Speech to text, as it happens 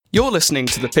You're listening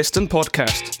to the Piston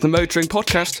Podcast, the motoring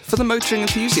podcast for the motoring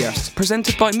enthusiasts,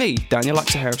 presented by me, Daniel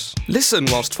Acterhouse. Listen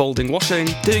whilst folding washing,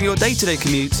 doing your day-to-day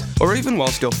commute, or even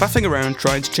whilst you're faffing around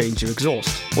trying to change your exhaust.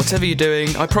 Whatever you're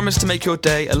doing, I promise to make your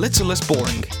day a little less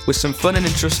boring, with some fun and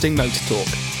interesting motor talk.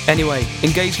 Anyway,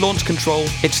 engage launch control,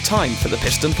 it's time for the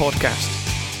Piston Podcast.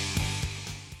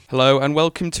 Hello and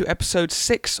welcome to episode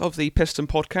 6 of the Piston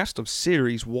Podcast of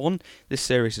Series 1. This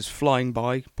series is flying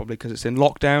by, probably because it's in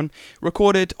lockdown.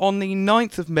 Recorded on the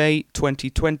 9th of May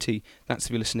 2020. That's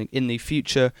if you're listening in the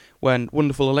future, when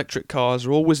wonderful electric cars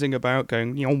are all whizzing about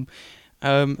going, yom.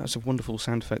 That's a wonderful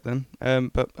sound effect then.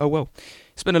 But oh well.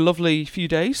 It's been a lovely few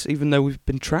days, even though we've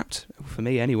been trapped, for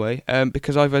me anyway,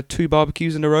 because I've had 2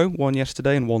 barbecues in a row, one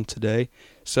yesterday and one today.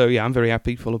 So yeah, I'm very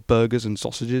happy, full of burgers and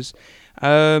sausages.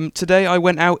 Today I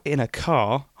went out in a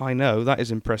car, I know, that is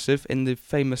impressive, in the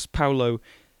famous Paolo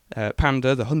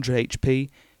Panda, the 100 HP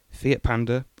Fiat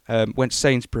Panda. Went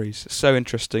Sainsbury's, so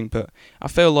interesting, but I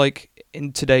feel like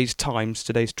in today's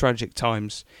tragic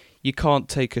times, you can't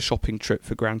take a shopping trip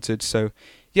for granted, so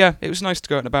yeah, it was nice to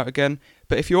go out and about again,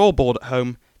 but if you're all bored at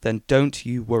home, then don't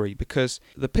you worry, because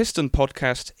the Piston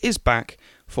Podcast is back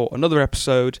for another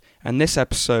episode, and this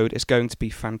episode is going to be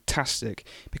fantastic,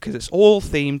 because it's all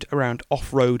themed around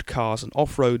off-road cars and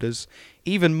off-roaders.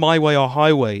 Even My Way or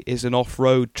Highway is an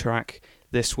off-road track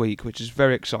this week, which is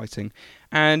very exciting.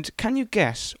 And can you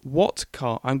guess what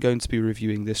car I'm going to be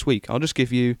reviewing this week? I'll just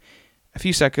give you a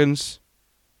few seconds.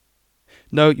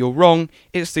 No, you're wrong.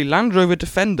 It's the Land Rover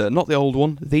Defender, not the old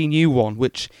one, the new one,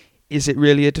 which, is it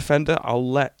really a Defender? I'll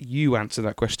let you answer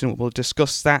that question. We'll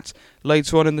discuss that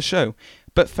later on in the show.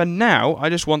 But for now, I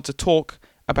just want to talk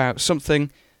about something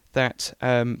that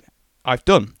I've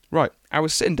done. Right, I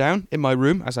was sitting down in my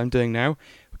room, as I'm doing now,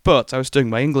 but I was doing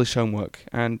my English homework,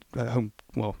 and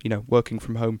working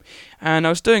from home. And I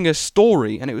was doing a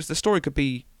story, and the story could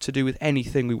be to do with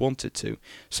anything we wanted to.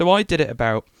 So I did it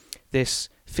about this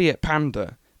Fiat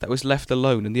Panda that was left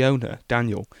alone, and the owner,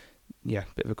 Daniel, yeah,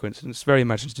 bit of a coincidence, very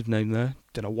imaginative name there,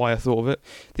 don't know why I thought of it.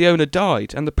 The owner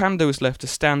died, and the Panda was left to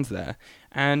stand there,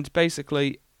 and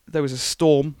basically there was a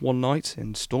storm one night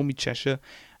in stormy Cheshire,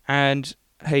 and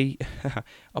a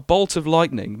bolt of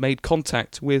lightning made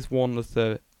contact with one of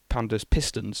the Panda's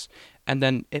pistons, and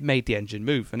then it made the engine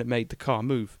move, and it made the car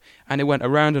move, and it went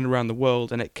around and around the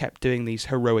world, and it kept doing these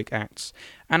heroic acts.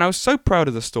 And I was so proud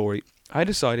of the story, I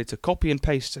decided to copy and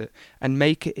paste it and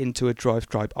make it into a Drive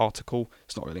Tribe article.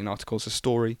 It's not really an article, it's a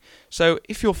story. So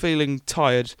if you're feeling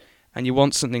tired and you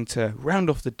want something to round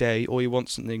off the day, or you want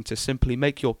something to simply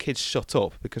make your kids shut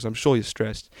up, because I'm sure you're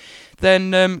stressed,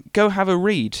 then go have a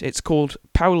read. It's called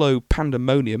Paolo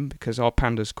Pandemonium, because our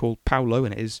panda's called Paolo,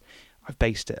 and I've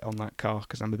based it on that car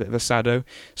because I'm a bit of a sado.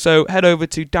 So head over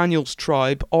to Daniel's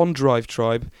Tribe on Drive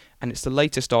Tribe, and it's the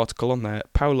latest article on there,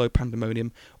 Paolo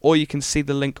Pandemonium, or you can see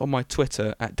the link on my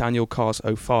Twitter at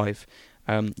DanielCars05.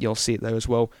 You'll see it there as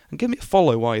well. And give me a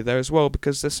follow while you're there as well,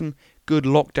 because there's some good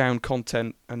lockdown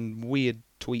content and weird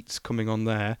tweets coming on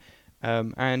there.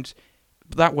 And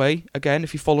that way, again,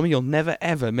 if you follow me, you'll never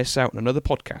ever miss out on another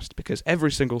podcast, because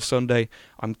every single Sunday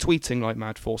I'm tweeting like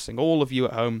mad, forcing all of you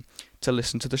at home to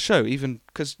listen to the show, even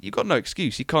because you've got no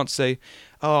excuse. You can't say,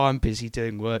 oh, I'm busy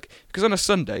doing work, because on a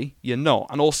Sunday, you're not,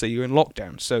 and also you're in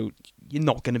lockdown, so you're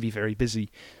not going to be very busy.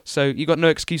 So you've got no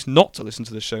excuse not to listen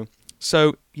to the show.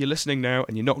 So you're listening now,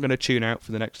 and you're not going to tune out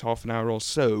for the next half an hour or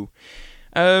so.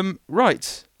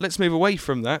 Right, let's move away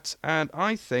from that, and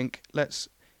I think let's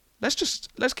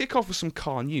kick off with some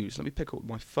car news. Let me pick up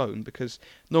my phone, because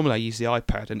normally I use the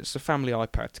iPad, and it's the family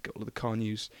iPad to get all of the car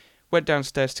news. Went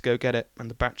downstairs to go get it, and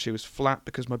the battery was flat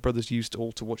because my brothers used it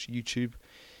all to watch YouTube.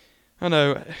 I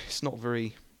know, it's not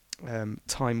very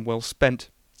time well spent.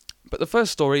 But the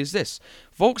first story is this.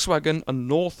 Volkswagen and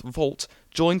Northvolt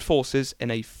joined forces in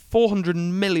a $400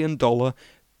 million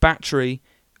battery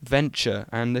venture,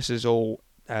 and this is all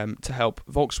to help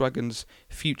Volkswagen's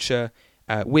future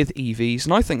with EVs,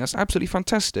 and I think that's absolutely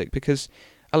fantastic, because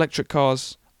electric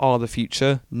cars are the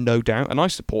future, no doubt, and I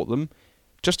support them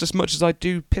just as much as I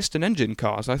do piston engine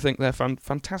cars. I think they're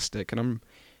fantastic, and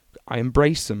I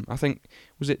embrace them. I think,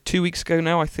 was it 2 weeks ago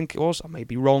now? I think it was. I may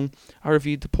be wrong. I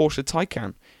reviewed the Porsche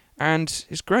Taycan, and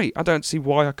it's great. I don't see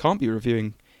why I can't be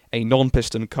reviewing a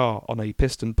non-piston car on a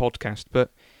piston podcast,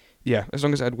 but yeah, as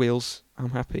long as it had wheels,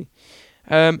 I'm happy.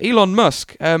 Elon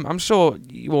Musk, I'm sure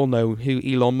you all know who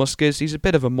Elon Musk is. He's a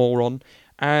bit of a moron,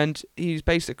 and he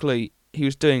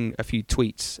was doing a few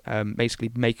tweets,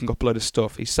 basically making up a load of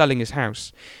stuff. He's selling his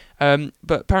house, but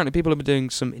apparently people have been doing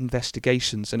some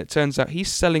investigations, and it turns out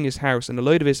he's selling his house and a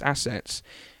load of his assets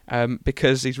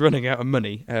because he's running out of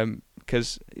money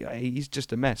because he's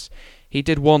just a mess. He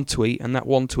did one tweet, and that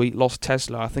one tweet lost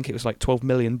Tesla. I think it was like $12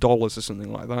 million or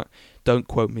something like that. Don't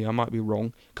quote me, I might be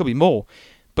wrong. Could be more.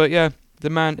 But yeah, the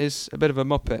man is a bit of a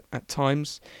muppet at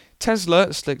times.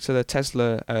 Tesla, stick to the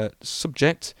Tesla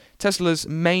subject, Tesla's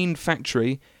main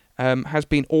factory has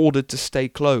been ordered to stay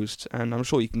closed, and I'm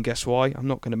sure you can guess why. I'm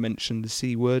not going to mention the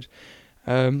C word.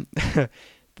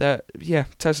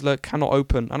 Tesla cannot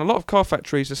open, and a lot of car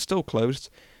factories are still closed,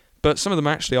 but some of them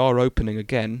actually are opening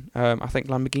again. I think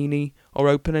Lamborghini are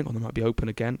opening, or they might be open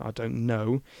again, I don't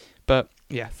know. But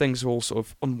yeah, things are all sort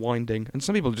of unwinding, and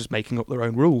some people are just making up their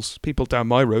own rules. People down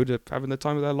my road are having the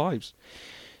time of their lives.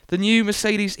 The new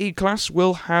Mercedes E-Class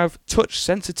will have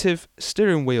touch-sensitive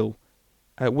steering wheel.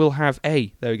 There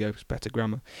we go, it's better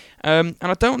grammar. And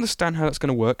I don't understand how that's going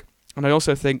to work, and I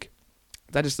also think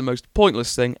that is the most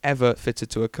pointless thing ever fitted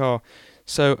to a car.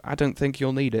 So I don't think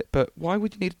you'll need it. But why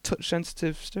would you need a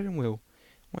touch-sensitive steering wheel?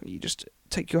 Why don't you just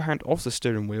take your hand off the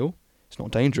steering wheel? It's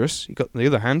not dangerous. You got the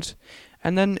other hand.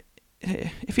 And then,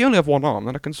 if you only have one arm,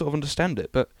 then I can sort of understand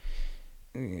it. But,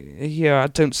 yeah, I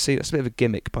don't see... That's a bit of a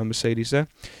gimmick by Mercedes there.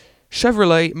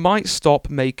 Chevrolet might stop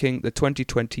making the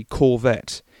 2020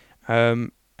 Corvette.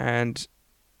 And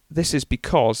this is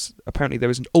because, apparently, there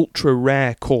is an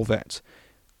ultra-rare Corvette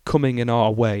coming in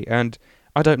our way, and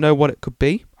I don't know what it could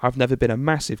be. I've never been a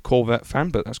massive Corvette fan,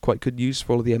 but that's quite good news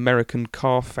for all of the American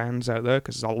car fans out there,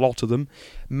 because there's a lot of them.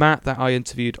 Matt, that I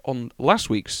interviewed on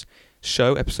last week's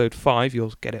show, episode 5,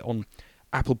 you'll get it on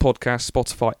Apple Podcasts,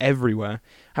 Spotify, everywhere.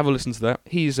 Have a listen to that.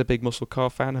 He's a big muscle car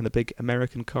fan and a big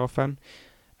American car fan.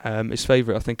 His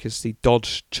favourite, I think, is the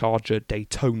Dodge Charger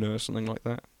Daytona or something like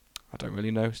that. I don't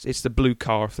really know. It's the blue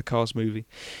car of the Cars movie.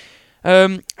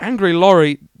 Angry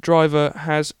lorry driver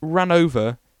has ran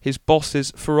over his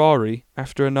boss's Ferrari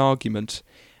after an argument,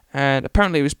 and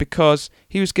apparently it was because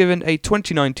he was given a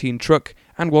 2019 truck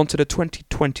and wanted a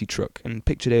 2020 truck, and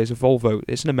pictured here is a Volvo.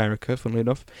 It's in America, funnily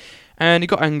enough, and he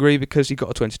got angry because he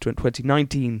got a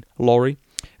 2019 lorry,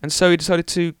 and so he decided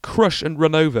to crush and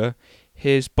run over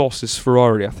his boss's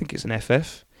Ferrari. I think it's an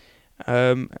FF.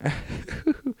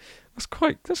 That's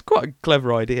quite a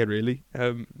clever idea, really.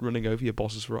 Running over your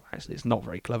boss's Ferrari. Actually, it's not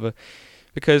very clever,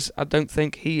 because I don't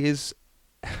think he is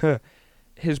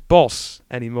his boss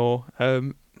anymore.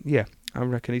 I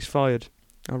reckon he's fired.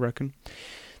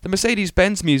 The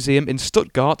Mercedes-Benz Museum in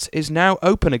Stuttgart is now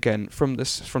open again from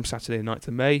Saturday 9th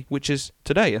of May, which is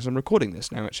today, as I'm recording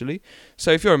this now, actually. So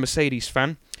if you're a Mercedes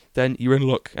fan, then you're in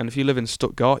luck. And if you live in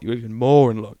Stuttgart, you're even more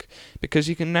in luck, because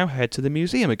you can now head to the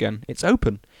museum again. It's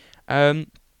open.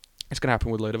 It's going to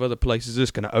happen with a load of other places.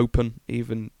 It's going to open,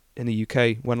 even in the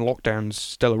UK, when lockdown's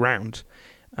still around.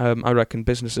 I reckon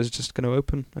businesses are just going to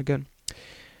open again.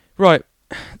 Right,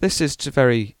 I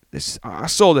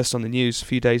saw this on the news a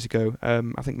few days ago.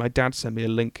 I think my dad sent me a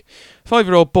link.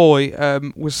 5-year-old boy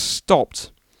was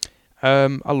stopped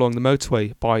along the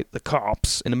motorway by the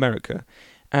cops in America.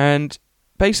 And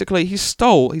basically, he's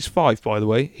 5, by the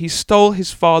way. He stole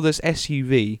his father's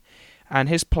SUV, and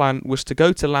his plan was to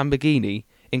go to Lamborghini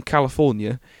in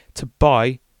California to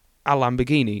buy a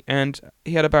Lamborghini, and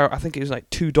he had about, I think it was like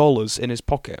 $2 in his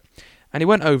pocket, and he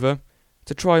went over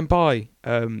to try and buy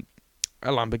a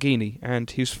Lamborghini,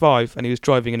 and he was 5 and he was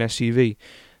driving an SUV,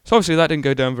 so obviously that didn't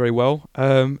go down very well.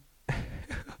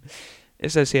 It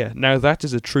says here, now that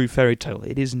is a true fairy tale.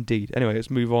 It is indeed. Anyway,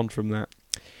 let's move on from that.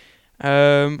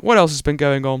 What else has been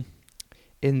going on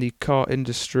in the car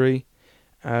industry?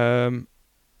 The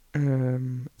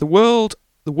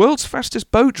world's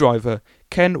fastest boat driver,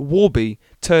 Ken Warby,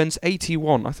 turns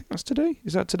 81. I think that's today.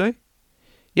 Is that today?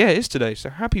 Yeah, it is today. So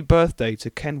happy birthday to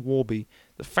Ken Warby,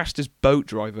 the fastest boat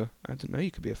driver. I didn't know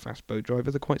you could be a fast boat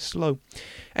driver. They're quite slow.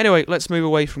 Anyway, let's move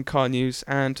away from car news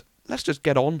and let's just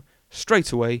get on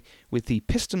straight away with the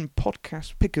Piston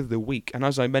Podcast Pick of the Week. And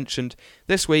as I mentioned,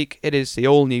 this week it is the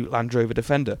all-new Land Rover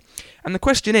Defender. And the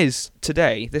question is,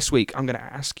 this week, I'm going to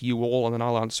ask you all, and then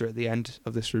I'll answer at the end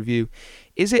of this review,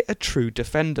 is it a true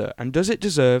Defender? And does it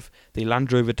deserve the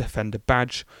Land Rover Defender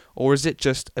badge? Or is it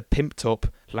just a pimped-up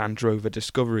Land Rover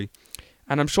Discovery?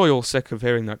 And I'm sure you're all sick of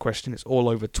hearing that question. It's all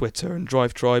over Twitter and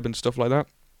Drive Tribe and stuff like that.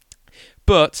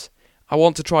 But I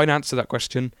want to try and answer that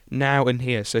question now and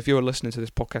here. So if you're listening to this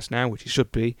podcast now, which you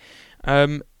should be,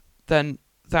 then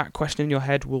that question in your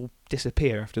head will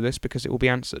disappear after this because it will be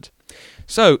answered.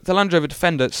 So the Land Rover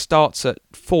Defender starts at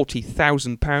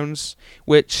 £40,000,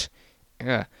 which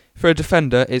for a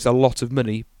Defender is a lot of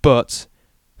money, but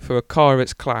for a car of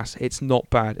its class, it's not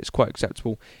bad. It's quite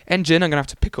acceptable. Engine, I'm going to have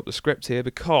to pick up the script here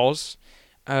because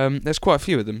there's quite a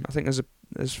few of them. I think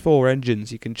there's 4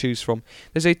 engines you can choose from.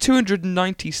 There's a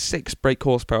 296 brake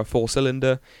horsepower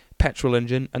 4-cylinder, petrol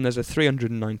engine, and there's a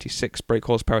 396 brake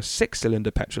horsepower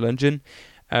 6-cylinder petrol engine.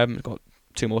 It's got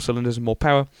 2 more cylinders and more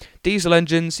power. Diesel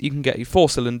engines, you can get a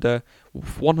 4-cylinder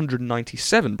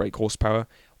 197 brake horsepower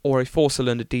or a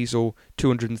 4-cylinder diesel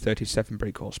 237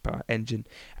 brake horsepower engine.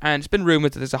 And it's been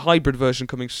rumoured that there's a hybrid version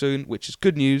coming soon, which is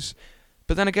good news.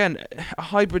 But then again, a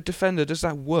hybrid Defender, does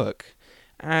that work?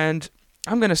 And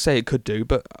I'm going to say it could do,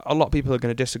 but a lot of people are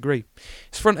going to disagree.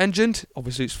 It's front-engined,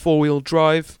 obviously it's 4-wheel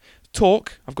drive.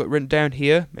 Torque, I've got written down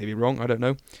here, maybe wrong, I don't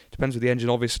know. Depends with the engine,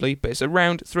 obviously, but it's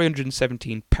around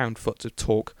 317 pound-foot of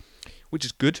torque, which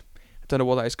is good. I don't know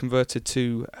what that is converted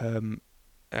to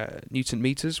Newton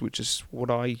meters, which is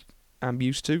what I am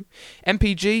used to.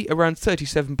 MPG, around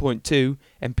 37.2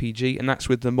 MPG, and that's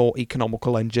with the more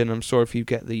economical engine. I'm sorry if you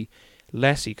get the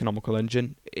less economical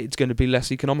engine, it's going to be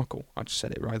less economical. I just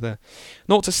said it right there.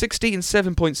 0 to 60 in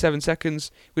 7.7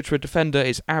 seconds, which for a Defender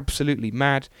is absolutely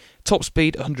mad. Top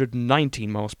speed 119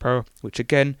 miles per hour, which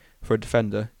again for a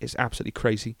Defender is absolutely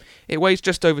crazy. It weighs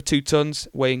just over 2 tons,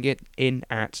 weighing it in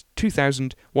at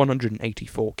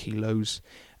 2,184 kilos.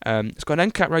 It's got an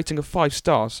NCAT rating of 5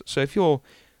 stars, so if you're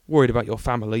worried about your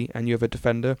family and you have a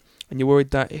Defender and you're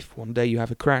worried that if one day you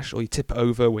have a crash or you tip it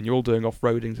over when you're all doing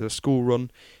off-roading to the school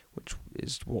run, which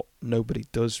is what nobody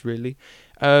does really,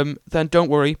 then don't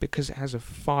worry, because it has a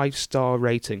 5-star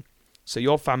rating. So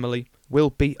your family will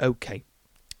be okay.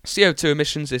 CO2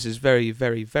 emissions, this is very,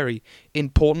 very, very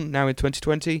important now in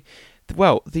 2020.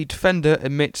 Well, the Defender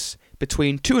emits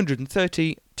between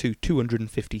 230 to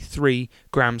 253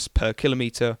 grams per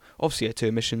kilometre of CO2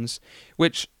 emissions,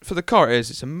 which for the car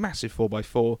it's a massive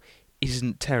 4x4,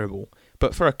 isn't terrible,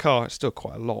 but for a car it's still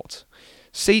quite a lot.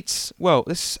 Seats, well,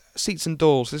 this seats and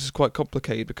doors, this is quite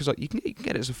complicated because you can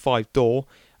get it as a 5-door,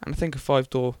 and I think a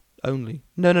 5-door only.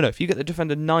 No, if you get the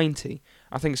Defender 90,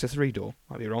 I think it's a 3-door.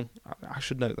 Might be wrong, I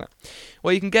should know that.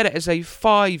 Well, you can get it as a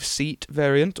 5-seat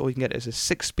variant, or you can get it as a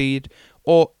 6-seat,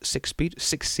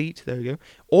 there we go,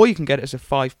 or you can get it as a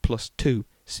 5+2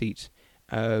 seat,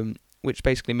 which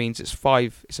basically means it's a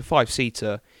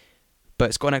 5-seater, but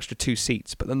it's got an extra 2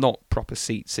 seats, but they're not proper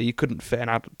seats, so you couldn't fit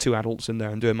 2 adults in there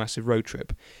and do a massive road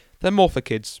trip. They're more for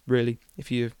kids, really.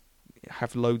 If you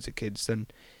have loads of kids, then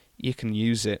you can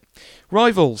use it.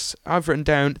 Rivals, I've written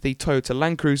down the Toyota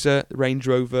Land Cruiser, the Range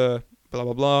Rover, blah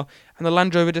blah blah, and the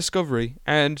Land Rover Discovery.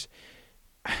 And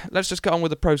let's just get on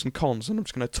with the pros and cons, and I'm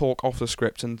just going to talk off the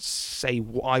script and say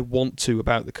what I want to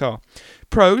about the car.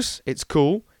 Pros, it's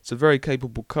cool, it's a very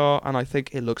capable car, and I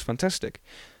think it looks fantastic.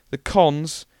 The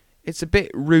cons, it's a bit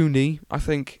Rooney, I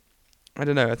think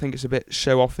it's a bit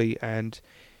show-offy, and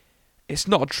it's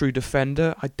not a true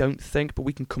Defender, I don't think, but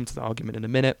we can come to the argument in a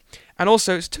minute. And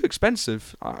also, it's too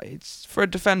expensive. It's for a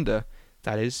Defender,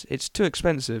 that is. It's too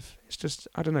expensive. It's just,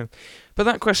 I don't know. But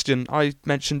that question I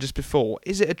mentioned just before,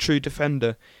 is it a true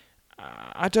Defender?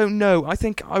 I don't know. I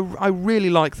think I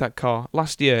really liked that car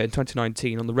last year in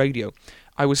 2019 on the radio.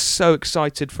 I was so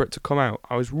excited for it to come out.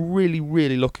 I was really,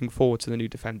 really looking forward to the new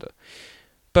Defender.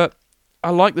 But I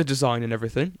like the design and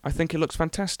everything. I think it looks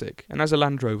fantastic. And as a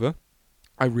Land Rover,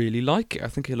 I really like it. I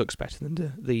think it looks better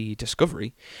than the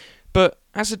Discovery. But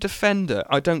as a Defender,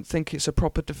 I don't think it's a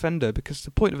proper Defender, because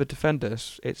the point of a Defender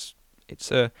is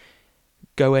it's a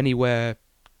go anywhere,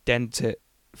 dent it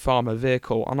farmer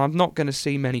vehicle, and I'm not going to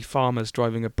see many farmers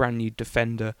driving a brand new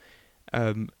Defender,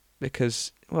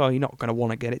 because, well, you're not going to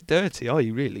want to get it dirty, are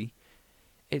you really?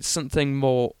 It's something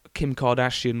more Kim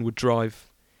Kardashian would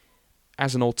drive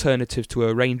as an alternative to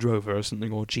a Range Rover or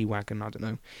something, or G-Wagon, I don't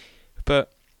know.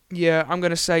 But yeah, I'm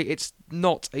going to say it's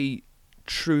not a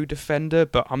true Defender,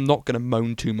 but I'm not going to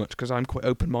moan too much because I'm quite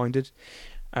open-minded.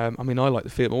 I like the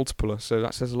Fiat Multipla, so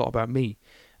that says a lot about me.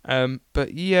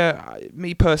 But yeah,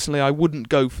 me personally, I wouldn't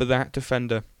go for that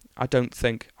Defender. I don't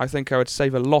think. I think I would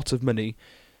save a lot of money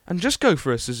and just go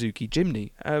for a Suzuki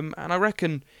Jimny. And I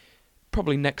reckon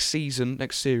probably next series, we're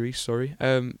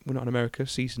not in America,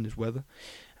 season is weather.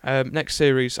 Next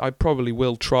series, I probably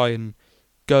will try and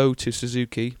go to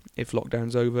Suzuki if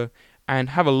lockdown's over and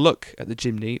have a look at the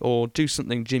Jimny, or do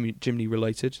something Jimny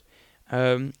related,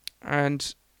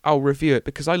 and I'll review it,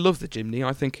 because I love the Jimny.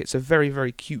 I think it's a very,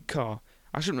 very cute car.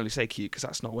 I shouldn't really say cute, because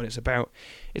that's not what it's about.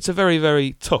 It's a very,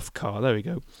 very tough car. There we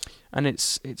go. And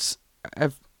it's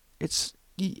one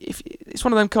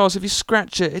of them cars. If you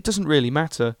scratch it, it doesn't really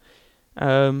matter.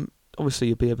 Obviously,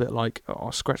 you'd be a bit like, oh,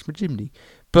 I'll scratch my Jimny,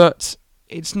 but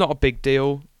it's not a big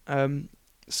deal.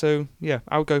 So yeah,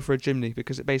 I'll go for a Jimny,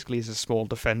 because it basically is a small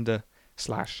Defender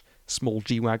 / small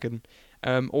G-Wagon.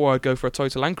 Or I'd go for a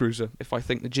Toyota Land Cruiser if I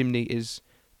think the Jimny is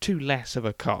too less of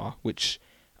a car, which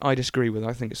I disagree with.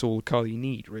 I think it's all the car you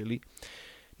need, really.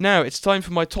 Now, it's time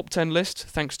for my top 10 list,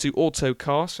 thanks to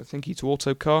Autocar, so thank you to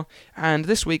Autocar. And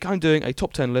this week, I'm doing a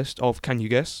top 10 list of, can you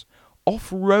guess,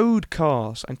 off-road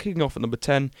cars. And kicking off at number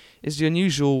 10 is the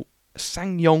unusual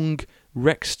SsangYong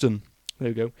Rexton. There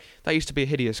we go. That used to be a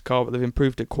hideous car, but they've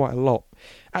improved it quite a lot.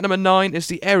 At number 9 is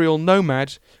the Aerial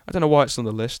Nomad. I don't know why it's on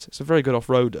the list. It's a very good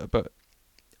off-roader, but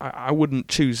I wouldn't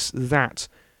choose that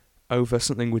over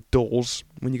something with doors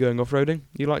when you're going off-roading.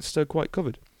 You like to stay quite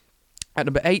covered. At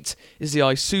number 8 is the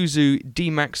Isuzu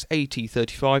D-Max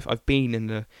AT35. I've been in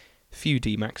a few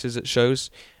D-Maxes at shows,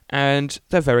 and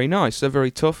they're very nice. They're very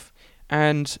tough,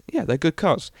 and yeah, they're good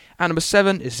cars. At number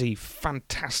 7 is the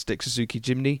fantastic Suzuki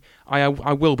Jimny. I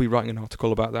will be writing an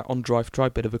article about that on Drive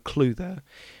Tribe, bit of a clue there.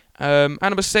 At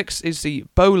number 6 is the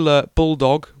Bowler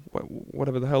Bulldog,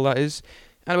 whatever the hell that is.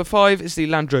 At number 5 is the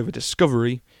Land Rover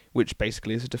Discovery, which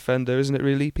basically is a Defender, isn't it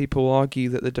really? People argue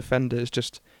that the Defender is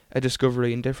just a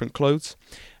Discovery in different clothes.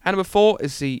 And number 4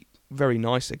 is the very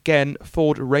nice, again,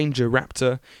 Ford Ranger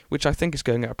Raptor, which I think is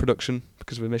going out of production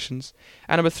because of emissions.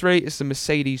 And number 3 is the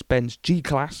Mercedes-Benz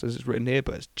G-Class, as it's written here,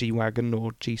 but it's G-Wagon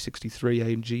or G63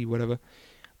 AMG, whatever.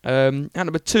 And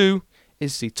number 2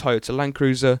 is the Toyota Land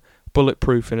Cruiser,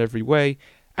 bulletproof in every way.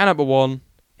 And number 1,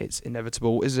 it's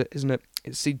inevitable, isn't it?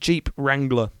 It's the Jeep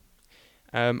Wrangler.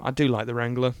 I do like the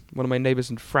Wrangler. One of my neighbours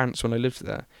in France, when I lived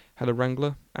there, had a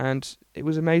Wrangler, and it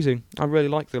was amazing. I really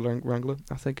like the Wrangler.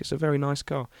 I think it's a very nice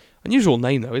car. Unusual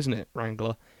name, though, isn't it?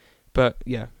 Wrangler. But,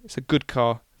 yeah, it's a good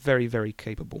car. Very, very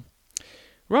capable.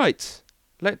 Right,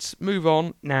 let's move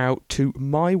on now to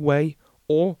My Way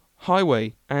or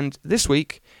Highway. And this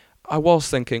week, I was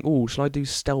thinking, shall I do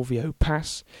Stelvio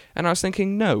Pass? And I was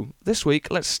thinking, no. This week,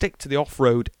 let's stick to the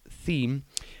off-road theme,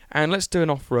 and let's do an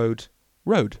off-road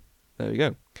road. There we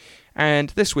go. And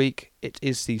this week, it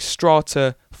is the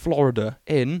Strata, Florida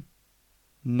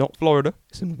not Florida,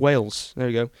 it's in Wales. There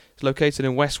we go. It's located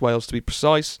in West Wales, to be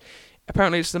precise.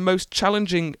 Apparently, it's the most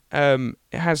challenging, it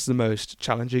has the most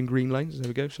challenging green lanes. There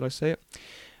we go, shall I say it?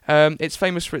 It's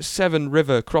famous for its 7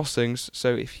 river crossings,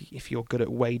 so if you're good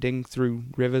at wading through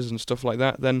rivers and stuff like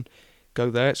that, then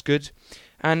go there, it's good.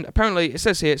 And apparently, it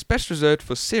says here, it's best reserved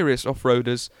for serious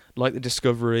off-roaders like the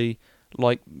Discovery,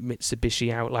 like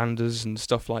Mitsubishi Outlanders and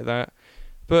stuff like that.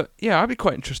 But yeah, I'd be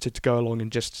quite interested to go along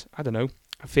and just, I don't know,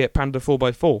 a Fiat Panda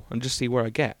 4x4 and just see where I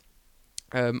get.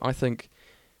 I think,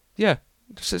 yeah,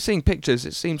 just seeing pictures,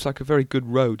 it seems like a very good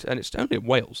road, and it's only in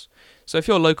Wales. So if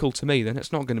you're local to me, then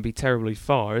it's not going to be terribly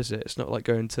far, is it? It's not like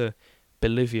going to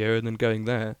Bolivia and then going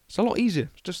there. It's a lot easier.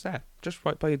 It's just there, just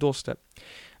right by your doorstep.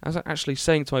 I was actually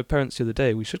saying to my parents the other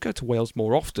day, we should go to Wales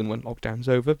more often when lockdown's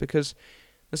over, because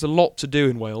there's a lot to do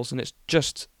in Wales, and it's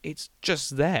just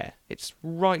there. It's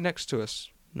right next to us.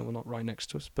 No, not right next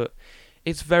to us, but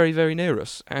it's very, very near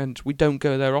us, and we don't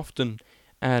go there often,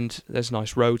 and there's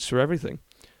nice roads for everything.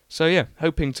 So yeah,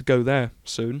 hoping to go there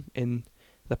soon in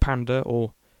the Panda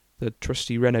or the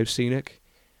trusty Renault Scenic.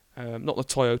 Not the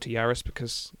Toyota Yaris,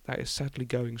 because that is sadly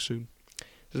going soon.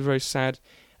 This is very sad.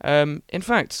 In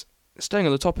fact, staying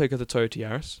on the topic of the Toyota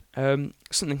Yaris,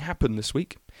 something happened this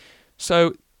week.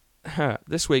 So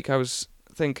this week I was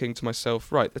thinking to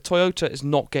myself, right, the Toyota is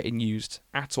not getting used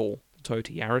at all. The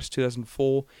Toyota Yaris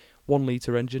 2004,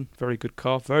 1-litre engine, very good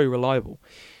car, very reliable.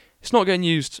 It's not getting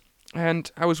used,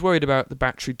 and I was worried about the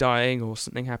battery dying or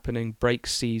something happening,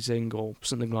 brakes seizing or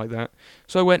something like that.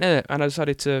 So I went in it and I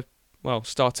decided to,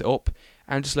 start it up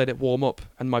and just let it warm up.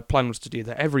 And my plan was to do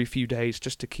that every few days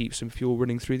just to keep some fuel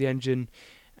running through the engine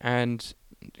and,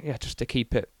 yeah, just to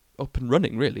keep it up and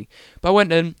running, really. But I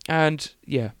went in and,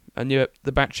 yeah, I knew it,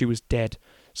 the battery was dead.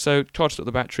 So charged up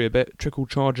the battery a bit, trickle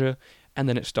charger, and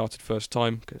then it started first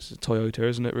time, because it's a Toyota,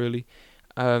 isn't it, really?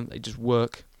 They just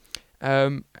work.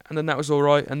 And then that was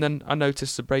alright, and then I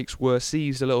noticed the brakes were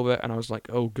seized a little bit, and I was like,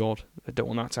 oh god, I don't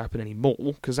want that to happen anymore,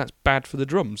 because that's bad for the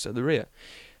drums at the rear.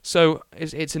 So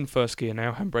it's in first gear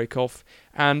now, handbrake off,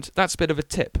 and that's a bit of a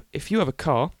tip. If you have a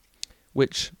car,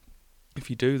 which, if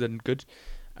you do, then good,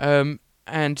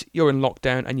 and you're in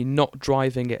lockdown and you're not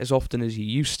driving it as often as you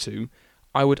used to,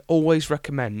 I would always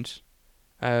recommend,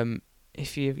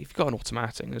 if you've got an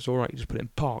automatic, it's alright, you just put it in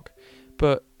park.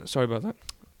 But, sorry about that,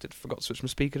 forgot to switch my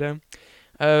speaker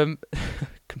down.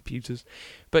 Computers.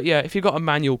 But yeah, if you've got a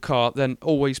manual car, then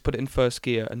always put it in first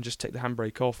gear and just take the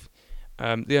handbrake off.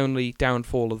 The only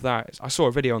downfall of that is, I saw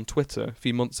a video on Twitter a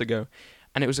few months ago,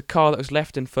 and it was a car that was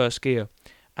left in first gear,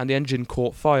 and the engine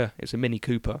caught fire. It's a Mini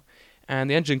Cooper. And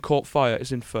the engine caught fire,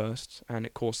 is in first, and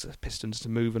it caused the pistons to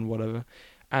move and whatever.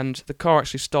 And the car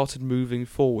actually started moving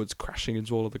forwards, crashing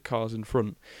into all of the cars in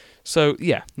front. So,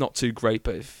 yeah, not too great,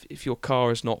 but if your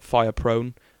car is not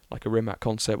fire-prone, like a Rimac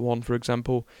Concept 1, for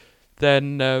example,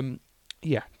 then,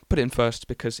 yeah, put it in first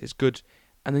because it's good,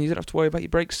 and then you don't have to worry about your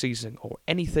brakes seizing or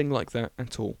anything like that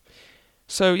at all.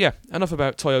 So yeah, enough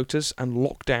about Toyotas and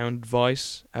lockdown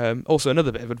advice. Also,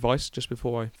 another bit of advice, just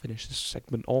before I finish this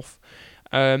segment off,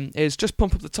 is just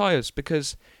pump up the tyres,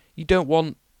 because you don't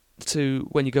want to,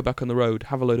 when you go back on the road,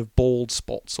 have a load of bald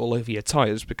spots all over your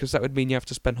tyres, because that would mean you have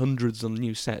to spend hundreds on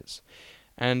new sets.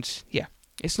 And yeah,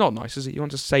 it's not nice, is it? You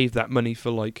want to save that money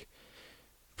for like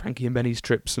Frankie and Benny's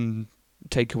trips and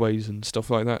takeaways and stuff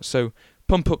like that. So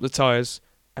pump up the tyres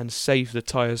and save the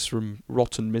tyres from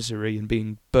rotten misery and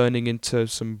being burning into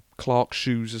some Clark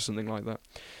shoes or something like that.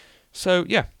 So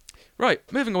yeah, right,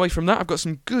 moving away from that, I've got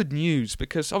some good news,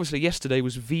 because obviously yesterday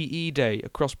was VE Day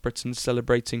across Britain,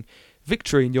 celebrating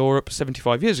victory in Europe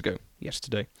 75 years ago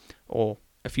yesterday, or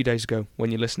a few days ago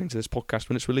when you're listening to this podcast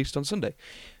when it's released on Sunday.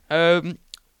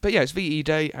 But yeah, it's VE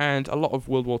Day, and a lot of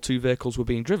World War II vehicles were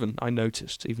being driven, I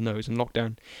noticed, even though it was in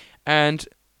lockdown. And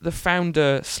the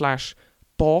founder slash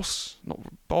boss, I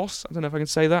don't know if I can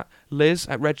say that, Liz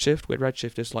at Redshift, where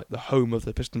Redshift is like the home of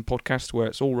the Piston Podcast, where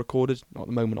it's all recorded, not at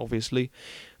the moment obviously,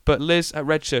 but Liz at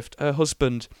Redshift, her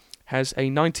husband, has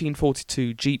a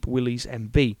 1942 Jeep Willys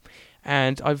MB,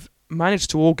 and I've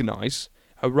managed to organise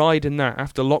a ride in that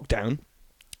after lockdown,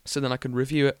 so then I can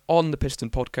review it on the Piston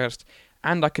Podcast,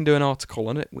 and I can do an article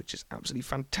on it, which is absolutely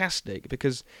fantastic,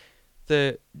 because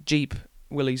the Jeep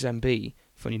Willys MB,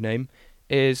 funny name,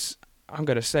 is, I'm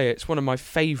going to say it's one of my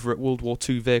favourite World War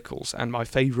II vehicles and my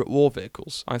favourite war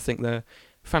vehicles. I think they're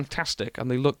fantastic and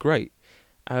they look great.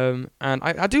 And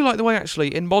I do like the way,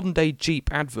 actually, in modern day Jeep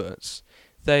adverts,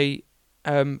 they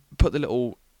put the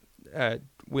little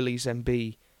Willys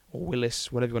MB, or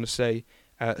Willis, whatever you want to say,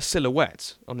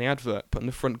 silhouette on the advert, putting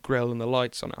the front grille and the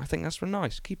lights on it. I think that's really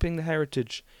nice, keeping the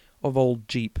heritage of old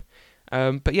Jeep.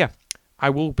 But yeah, I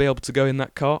will be able to go in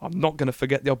that car. I'm not going to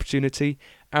forget the opportunity,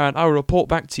 and I will report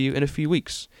back to you in a few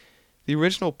weeks. The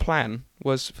original plan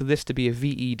was for this to be a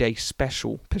VE Day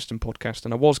special Piston Podcast,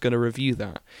 and I was going to review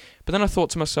that. But then I thought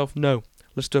to myself, no,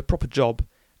 let's do a proper job,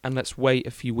 and let's wait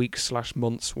a few weeks /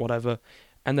 months, whatever,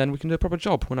 and then we can do a proper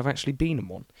job when I've actually been in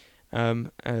one,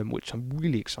 which I'm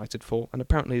really excited for. And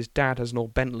apparently his dad has an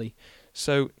old Bentley.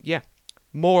 So yeah,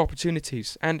 more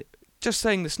opportunities. And just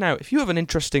saying this now, if you have an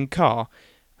interesting car,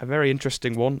 a very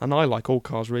interesting one, and I like all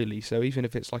cars really, so even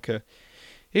if it's a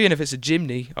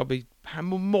Jimny, I'll be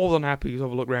more than happy to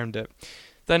have a look around it.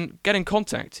 Then get in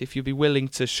contact if you'd be willing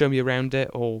to show me around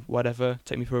it or whatever,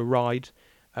 take me for a ride,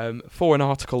 for an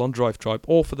article on Drive Tribe,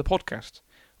 or for the podcast,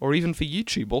 or even for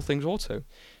YouTube, All Things Auto.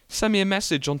 Send me a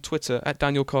message on Twitter at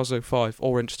DanielCars05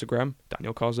 or Instagram,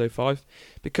 DanielCars05,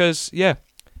 because yeah,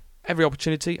 every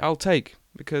opportunity I'll take,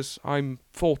 because I'm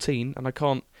 14 and I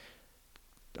can't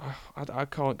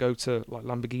go to like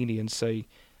Lamborghini and say,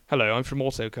 hello, I'm from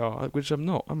Autocar, which I'm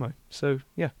not, am I? So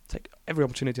yeah, take every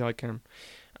opportunity I can.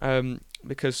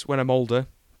 Because when I'm older,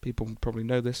 people probably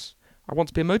know this, I want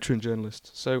to be a motoring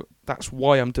journalist. So that's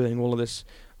why I'm doing all of this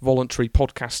voluntary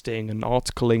podcasting and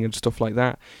articling and stuff like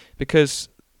that, because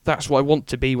that's what I want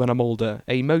to be when I'm older,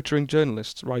 a motoring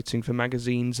journalist, writing for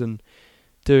magazines and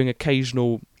doing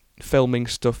occasional filming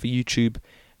stuff for YouTube,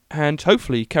 and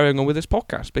hopefully carrying on with this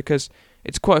podcast, because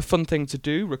it's quite a fun thing to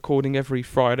do, recording every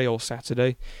Friday or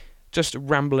Saturday, just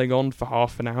rambling on for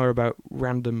half an hour about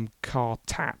random car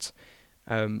tat.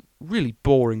 Really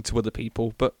boring to other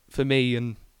people, but for me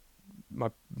and my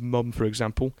mum, for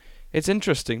example, it's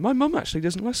interesting. My mum actually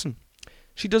doesn't listen.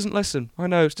 She doesn't listen. I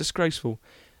know, it's disgraceful.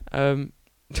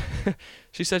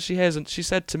 She said she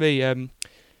said to me,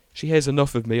 she hears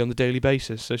enough of me on the daily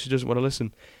basis, so she doesn't want to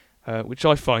listen, which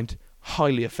I find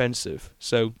highly offensive.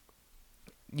 So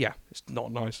yeah, it's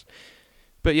not nice.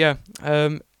 But yeah,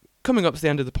 coming up to the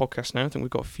end of the podcast now, I think we've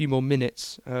got a few more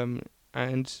minutes,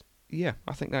 and yeah,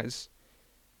 I think that is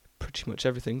pretty much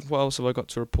everything. What else have I got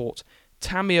to report?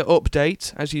 Tamiya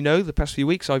update. As you know, the past few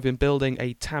weeks I've been building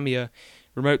a Tamiya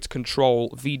remote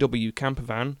control VW camper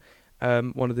van,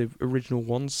 one of the original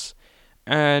ones,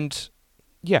 and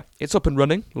yeah, it's up and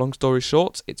running. Long story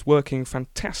short, it's working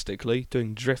fantastically,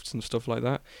 doing drifts and stuff like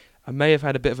that. I may have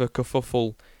had a bit of a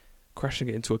kerfuffle crashing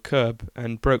it into a curb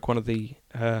and broke one of the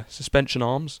suspension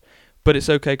arms, but it's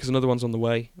okay because another one's on the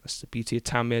way. That's the beauty of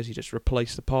Tamiya, you just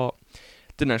replace the part.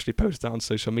 Didn't actually post that on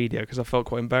social media because I felt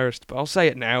quite embarrassed, but I'll say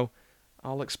it now.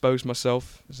 I'll expose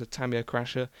myself as a Tamiya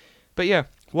crasher. But yeah,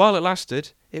 while it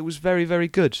lasted, it was very, very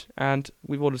good, and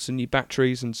we've ordered some new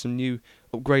batteries and some new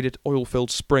upgraded oil-filled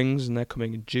springs, and they're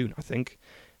coming in June, I think,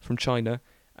 from China.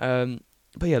 But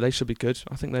yeah, they should be good.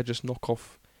 I think they're just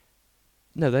knockoff.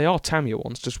 No, they are Tamiya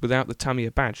ones, just without the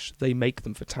Tamiya badge. They make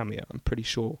them for Tamiya, I'm pretty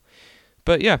sure.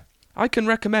 But yeah, I can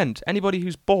recommend anybody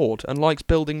who's bored and likes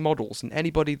building models, and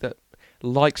anybody that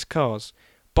likes cars,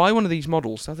 buy one of these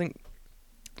models. I think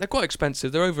they're quite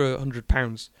expensive. They're over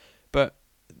 £100, but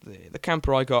the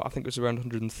camper I got, I think, was around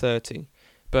 130.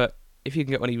 But if you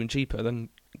can get one even cheaper, then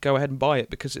go ahead and buy it,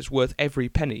 because it's worth every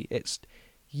penny. It's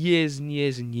years and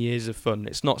years and years of fun.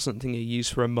 It's not something you use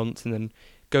for a month and then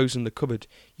goes in the cupboard.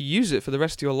 You use it for the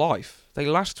rest of your life. They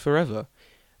last forever.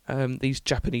 These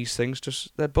Japanese things,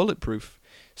 they're bulletproof.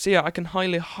 So yeah, I can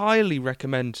highly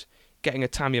recommend getting a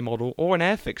Tamiya model or an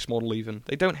Airfix model even.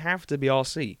 They don't have to be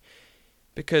RC,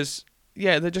 because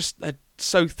yeah, they're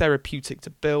so therapeutic to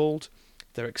build.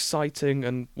 They're exciting,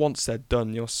 and once they're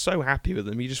done, you're so happy with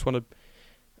them. You just want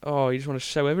to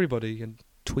show everybody and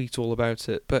tweet all about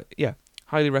it. But yeah,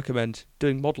 highly recommend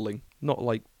doing modelling, not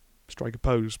like strike a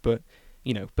pose, but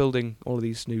building all of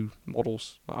these new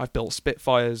models. I've built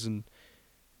Spitfires and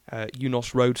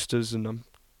Unos Roadsters, and I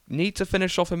need to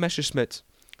finish off a Messerschmitt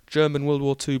German World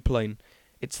War II plane.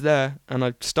 It's there, and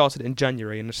I started it in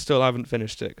January, and I still haven't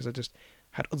finished it because I just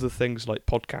had other things like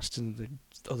podcasts and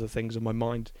other things on my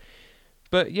mind.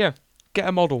 But yeah, get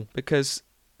a model, because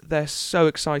they're so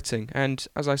exciting. And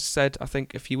as I said, I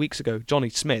think a few weeks ago, Johnny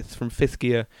Smith from Fifth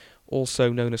Gear,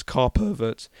 also known as Car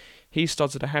Pervert, he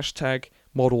started a hashtag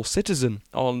Model Citizen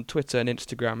on Twitter and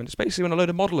Instagram, and it's basically when a load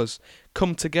of modelers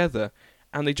come together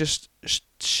and they just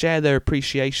share their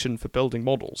appreciation for building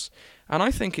models. And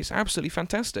I think it's absolutely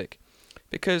fantastic,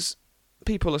 because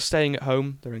people are staying at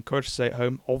home. They're encouraged to stay at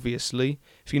home, obviously.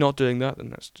 If you're not doing that,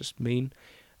 then that's just mean.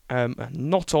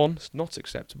 It's not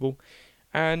acceptable.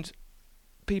 And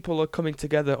people are coming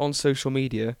together on social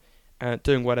media,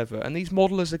 doing whatever. And these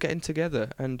modelers are getting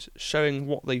together and showing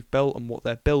what they've built and what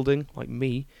they're building, like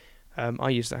me. I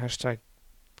use that hashtag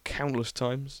countless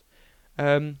times.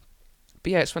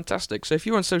 But yeah, it's fantastic. So if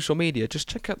you're on social media, just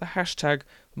check out the hashtag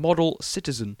Model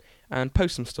Citizen and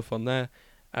post some stuff on there,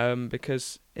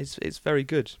 because it's very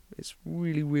good. It's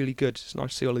really, really good. It's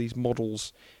nice to see all of these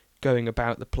models going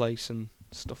about the place and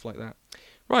stuff like that.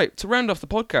 Right, to round off the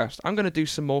podcast, I'm going to do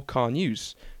some more car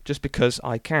news, just because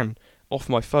I can, off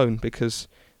my phone, because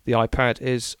the iPad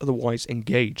is otherwise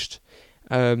engaged.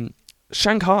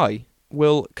 Shanghai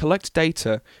will collect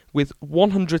data with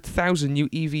 100,000 new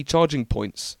EV charging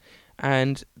points.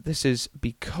 And this is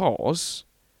because,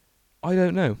 I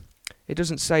don't know, it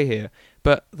doesn't say here,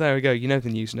 but there we go, you know the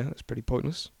news now, that's pretty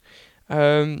pointless.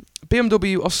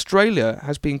 BMW Australia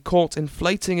has been caught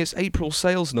inflating its April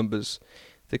sales numbers.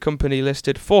 The company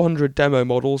listed 400 demo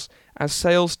models as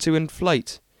sales to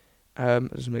inflate.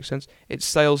 That doesn't make sense. Its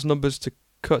sales numbers to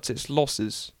cut its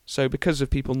losses. So because of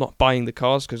people not buying the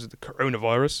cars because of the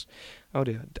coronavirus, oh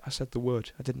dear, I said the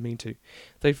word, I didn't mean to,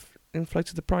 they've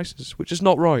inflated the prices, which is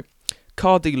not right.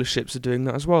 Car dealerships are doing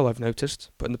that as well, I've noticed,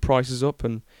 putting the prices up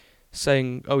and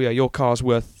saying, oh yeah, your car's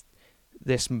worth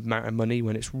this amount of money,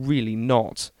 when it's really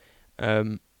not.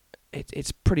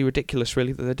 It's pretty ridiculous,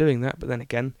 really, that they're doing that, but then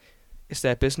again, it's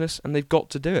their business, and they've got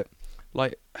to do it.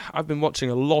 Like, I've been watching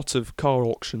a lot of car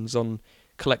auctions on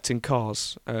collecting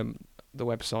cars, the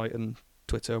website and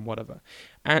Twitter and whatever,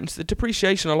 and the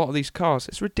depreciation on a lot of these cars,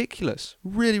 it's ridiculous,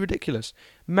 really ridiculous.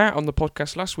 Matt on the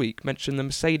podcast last week mentioned the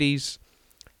Mercedes,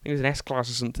 I think it was an S-Class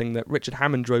or something, that Richard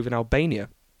Hammond drove in Albania.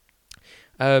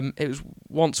 It was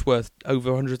once worth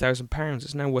over £100,000.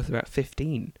 It's now worth about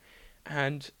 15.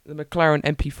 And the McLaren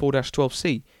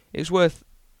MP4-12C, it was worth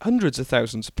hundreds of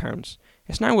thousands of pounds.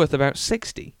 It's now worth about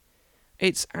 60.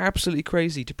 It's absolutely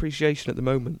crazy depreciation at the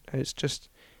moment. And it's just,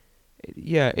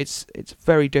 yeah, it's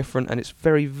very different, and it's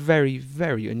very, very,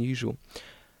 very unusual.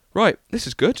 Right, this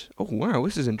is good. Oh, wow,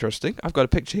 this is interesting. I've got a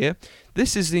picture here.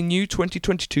 This is the new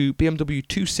 2022 BMW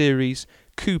 2 Series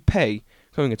Coupe,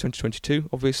 coming in 2022,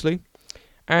 obviously.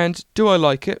 And do I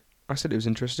like it? I said it was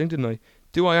interesting, didn't I?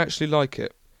 Do I actually like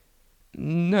it?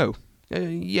 No.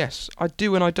 Yes, I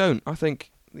do and I don't. I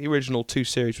think the original 2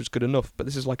 Series was good enough, but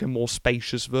this is like a more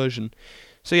spacious version.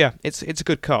 So yeah, it's a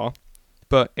good car,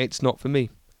 but it's not for me.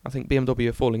 I think BMW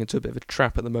are falling into a bit of a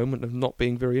trap at the moment of not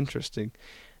being very interesting.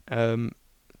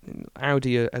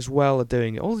 Audi as well are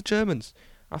doing it. All the Germans,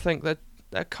 I think that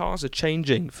their cars are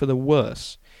changing for the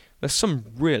worse. There's some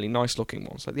really nice looking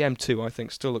ones, like the M2 I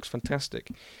think still looks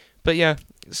fantastic. But yeah,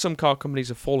 some car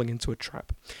companies are falling into a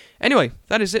trap. Anyway,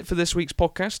 that is it for this week's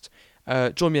podcast.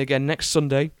 Join me again next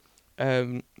Sunday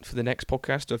for the next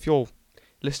podcast. If you're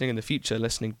listening in the future,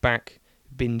 listening back,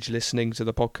 binge listening to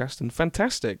the podcast, and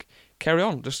fantastic. Carry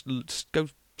on. Just go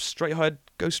straight ahead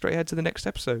to the next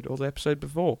episode or the episode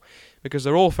before, because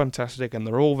they're all fantastic and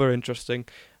they're all very interesting,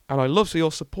 and I love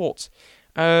your support.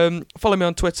 Follow me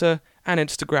on Twitter and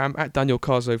Instagram at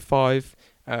DanielCarzo5.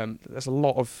 There's a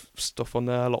lot of stuff on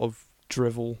there, a lot of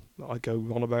drivel that I go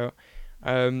on about.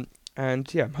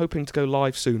 And yeah, I'm hoping to go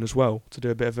live soon as well to do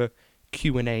a bit of a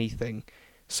Q&A thing.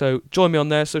 So join me on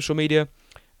their social media.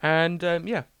 And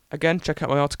again, check out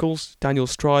my articles,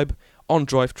 Daniel's Tribe, on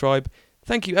Drive Tribe.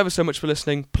 Thank you ever so much for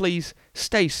listening. Please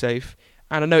stay safe.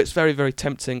 And I know it's very, very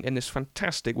tempting in this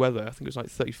fantastic weather. I think it was like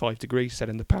 35 degrees said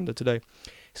in the Panda today.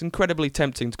 It's incredibly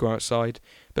tempting to go outside.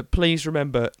 But please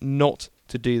remember not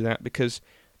to do that because,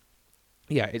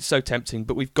 yeah, it's so tempting.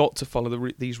 But we've got to follow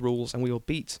these rules and we will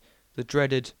beat the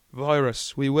dreaded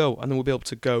virus. We will. And then we'll be able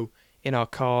to go in our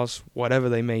cars, whatever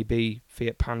they may be,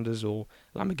 Fiat Pandas or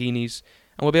Lamborghinis.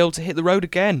 And we'll be able to hit the road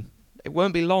again. It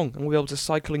won't be long. And we'll be able to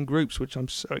cycle in groups, which I'm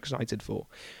so excited for.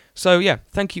 So yeah,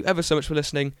 thank you ever so much for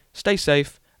listening. Stay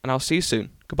safe, and I'll see you soon.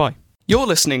 Goodbye. You're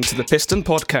listening to the Piston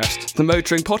Podcast, the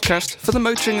motoring podcast for the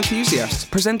motoring enthusiasts,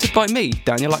 presented by me,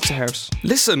 Daniel Acterhouse.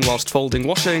 Listen whilst folding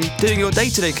washing, doing your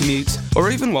day-to-day commute,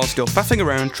 or even whilst you're faffing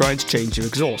around trying to change your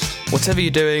exhaust. Whatever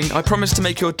you're doing, I promise to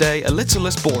make your day a little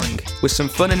less boring, with some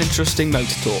fun and interesting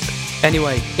motor talk.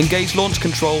 Anyway, engage launch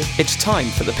control, it's time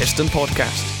for the Piston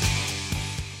Podcast.